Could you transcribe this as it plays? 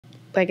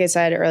like I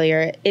said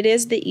earlier, it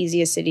is the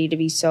easiest city to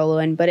be solo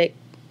in, but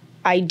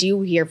I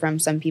do hear from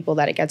some people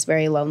that it gets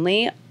very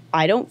lonely.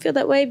 I don't feel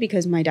that way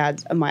because my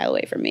dad's a mile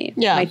away from me.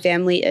 Yeah. My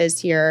family is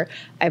here.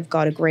 I've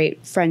got a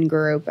great friend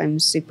group. I'm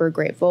super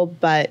grateful.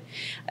 But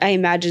I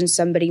imagine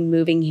somebody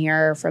moving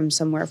here from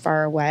somewhere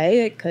far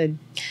away, it could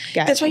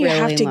get That's why you really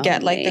have to lonely.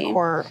 get like the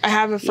core. I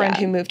have a friend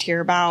Yeah. who moved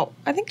here about,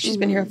 I think she's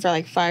been here for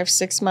like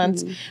 5-6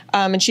 months.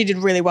 And she did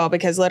really well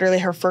because literally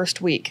her first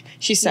week,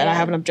 she said, I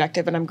have an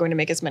objective and I'm going to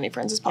make as many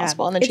friends as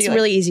possible. And then it's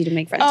really easy to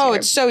make friends Oh,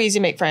 here. it's so easy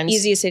to make friends.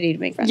 Easiest city to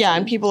make friends Yeah, in.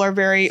 and people are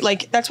very,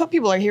 like, that's what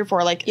people are here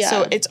for. Like,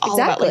 so it's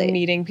all about like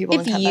meeting people.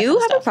 If and you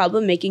have a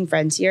problem making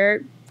friends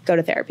here, go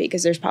to therapy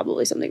because there's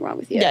probably something wrong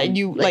with you. Yeah, I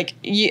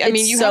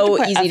mean, you have to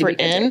put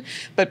effort in,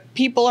 but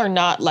people are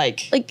not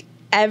like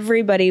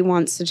everybody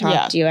wants to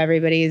talk to you.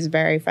 Everybody is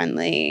very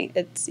friendly.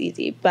 It's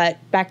easy. But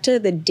back to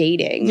the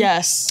dating.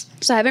 Yes.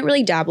 So I haven't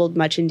really dabbled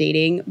much in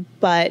dating,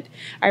 but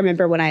I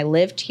remember when I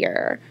lived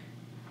here,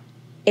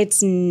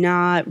 it's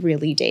not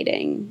really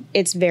dating.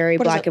 It's very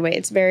black and white.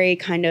 It's very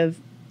kind of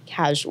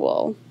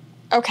casual.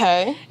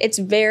 Okay. It's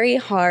very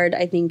hard,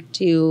 I think,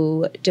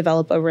 to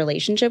develop a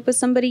relationship with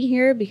somebody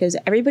here because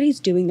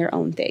everybody's doing their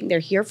own thing. They're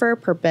here for a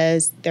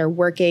purpose. They're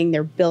working.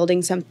 They're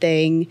building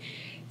something.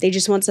 They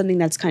just want something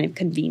that's kind of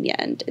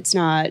convenient. It's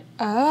not. It's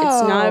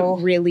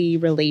not really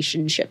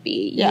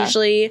relationship-y. Yeah.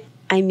 Usually,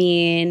 I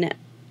mean,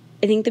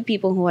 I think the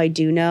people who I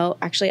do know,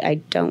 actually, I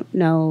don't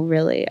know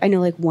really. I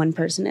know like one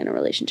person in a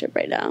relationship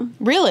right now.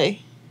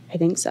 Really? I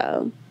think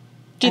so.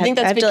 Do you think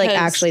that's because... I have to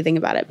like actually think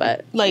about it,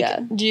 but like,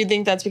 do you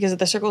think that's because of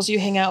the circles you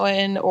hang out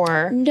in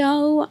or?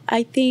 No,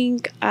 I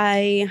think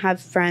I have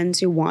friends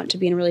who want to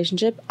be in a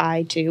relationship.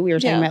 I too. We were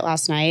talking about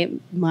last night.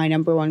 My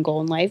number one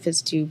goal in life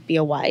is to be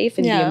a wife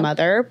and be a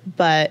mother,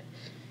 but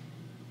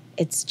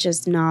it's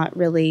just not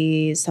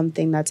really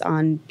something that's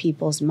on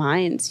people's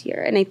minds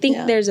here. And I think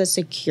there's a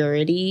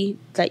security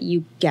that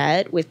you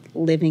get with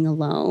living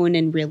alone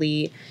and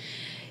really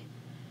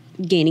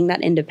gaining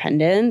that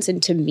independence.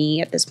 And to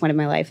me, at this point in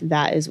my life,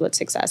 that is what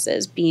success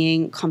is,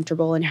 being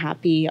comfortable and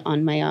happy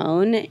on my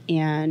own.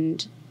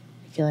 And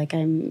I feel like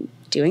I'm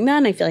doing that.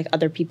 And I feel like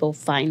other people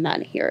find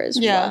that here as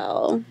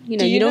well. You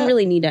know, you don't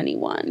really need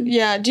anyone.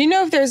 Yeah. Do you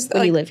know if there's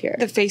when you live here,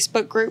 the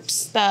Facebook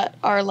groups that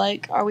are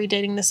like, are we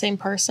dating the same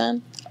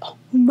person? Oh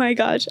my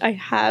gosh, I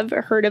have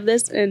heard of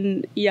this,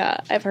 and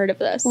I've heard of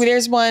this. Well,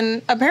 there's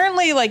one,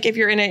 apparently, like, if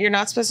you're in it, you're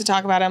not supposed to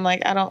talk about it. I'm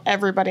like,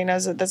 everybody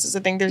knows that this is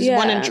a thing. There's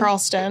one in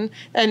Charleston,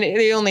 and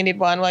they only need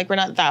one. Like, we're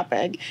not that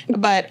big.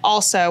 But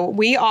also,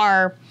 we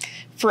are,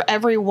 for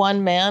every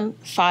one man,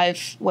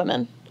 5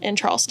 women in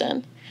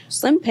Charleston.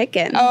 Slim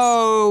pickings.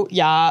 Oh,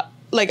 yeah.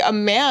 Like, a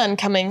man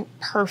coming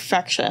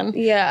perfection.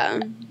 Yeah.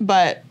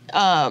 But,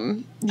 I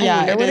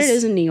wonder what it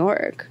is in New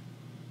York.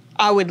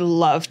 I would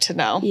love to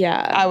know.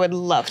 Yeah. I would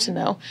love to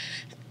know.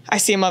 I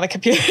see him on the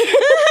computer.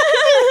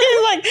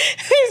 He's like,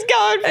 he's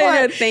going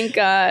for it. Thank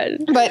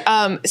God.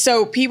 But,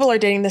 so people are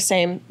dating the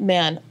same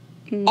man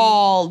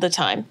all the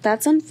time.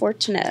 That's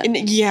unfortunate. And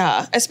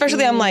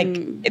especially I'm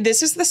like,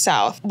 this is the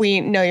South. We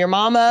know your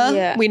mama.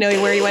 Yeah. We know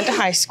where you went to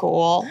high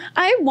school.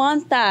 I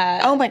want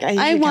that. Oh my God.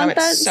 I want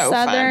that so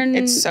Southern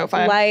fun. It's so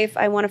fun. life.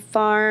 I want a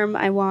farm.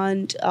 I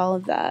want all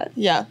of that.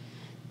 Yeah.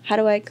 How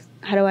do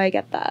I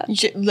get that? You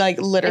should, like,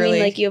 literally. I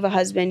mean, like, you have a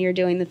husband, you're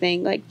doing the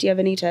thing. Like, do you have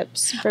any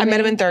tips for me? I met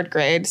him in 3rd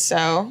grade,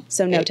 so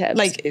no tips.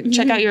 Like,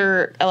 check out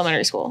your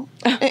elementary school.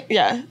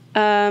 Yeah.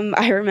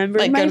 I remember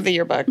go to the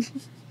yearbook.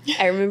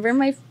 I remember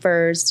my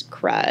first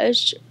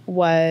crush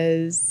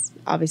was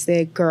obviously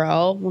a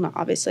girl. Well, not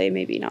obviously,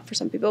 maybe not for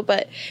some people,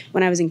 but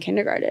when I was in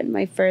kindergarten,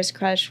 my first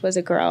crush was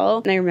a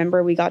girl. And I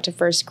remember we got to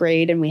 1st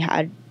grade and we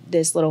had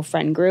this little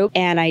friend group,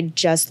 and I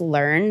just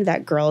learned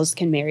that girls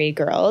can marry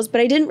girls, but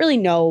I didn't really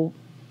know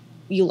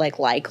you liked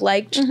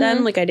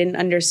them. Like, I didn't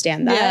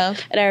understand that. Yeah.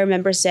 And I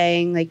remember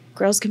saying, like,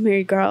 girls can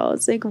marry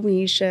girls. Like,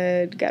 we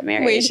should get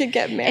married. We should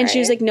get married. And she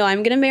was like, no, I'm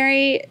going to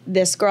marry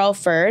this girl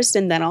first,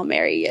 and then I'll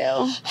marry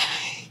you.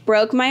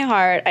 Broke my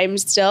heart. I'm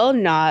still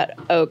not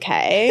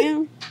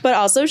okay. But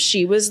also,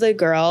 she was the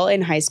girl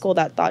in high school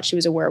that thought she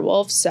was a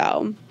werewolf,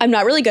 so I'm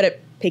not really good at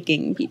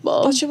picking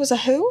people. Thought she was a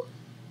who?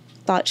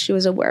 Thought she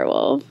was a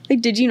werewolf.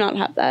 Like, did you not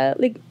have that?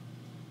 Like,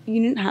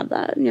 you didn't have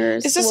that in your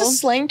school? Is this a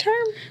slang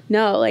term?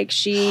 No, like,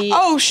 she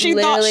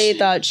literally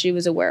thought she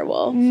was a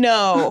werewolf.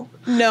 No,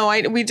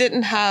 we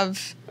didn't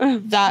have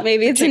that.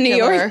 Maybe it's in New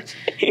York.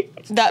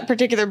 That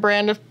particular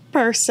brand of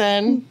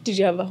person. Did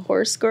you have a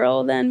horse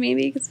girl then,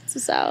 maybe, because it's the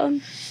South?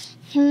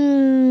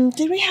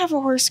 Did we have a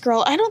horse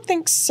girl? I don't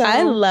think so.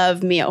 I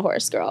love me a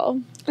horse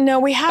girl. No,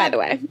 we have. By the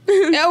way.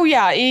 Oh,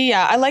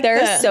 yeah. I like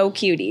they're so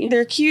cutie.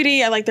 They're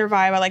cutie. I like their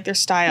vibe. I like their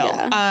style.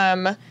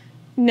 Yeah.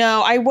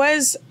 No, I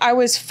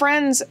was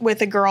friends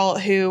with a girl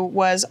who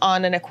was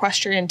on an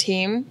equestrian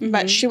team,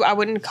 but I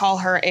wouldn't call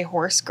her a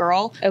horse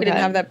girl. Okay. We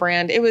didn't have that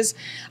brand. It was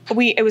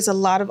a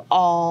lot of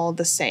all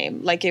the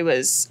same. Like, it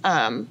was,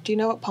 do you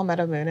know what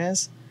Palmetto Moon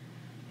is?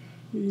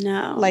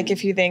 No. Like,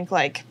 if you think,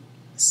 like,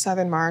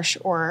 Southern Marsh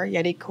or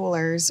Yeti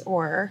coolers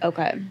or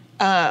okay.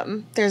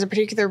 There's a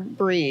particular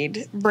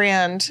brand,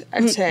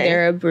 I'd say.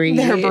 They're a breed.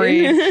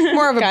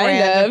 More of a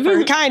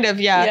brand. Kind of,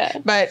 yeah.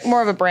 But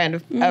more of a brand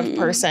of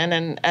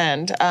person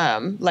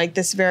and like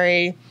this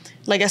very,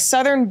 like a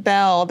Southern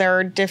Belle, there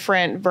are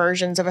different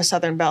versions of a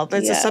Southern Belle.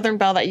 There's a Southern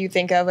Belle that you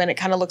think of and it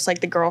kind of looks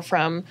like the girl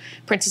from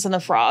Princess and the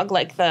Frog,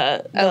 like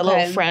the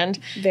little friend.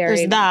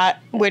 There's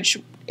that,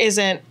 which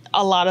isn't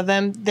a lot of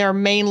them. They're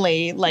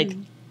mainly like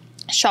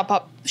shop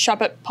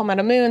at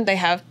Palmetto Moon. They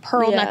have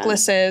pearl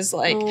necklaces.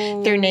 Like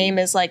their name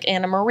is like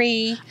Anna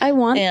Marie. I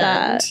want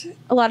that.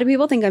 A lot of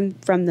people think I'm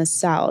from the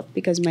South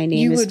because my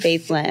name is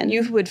Faith Lynn.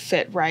 You would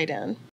fit right in.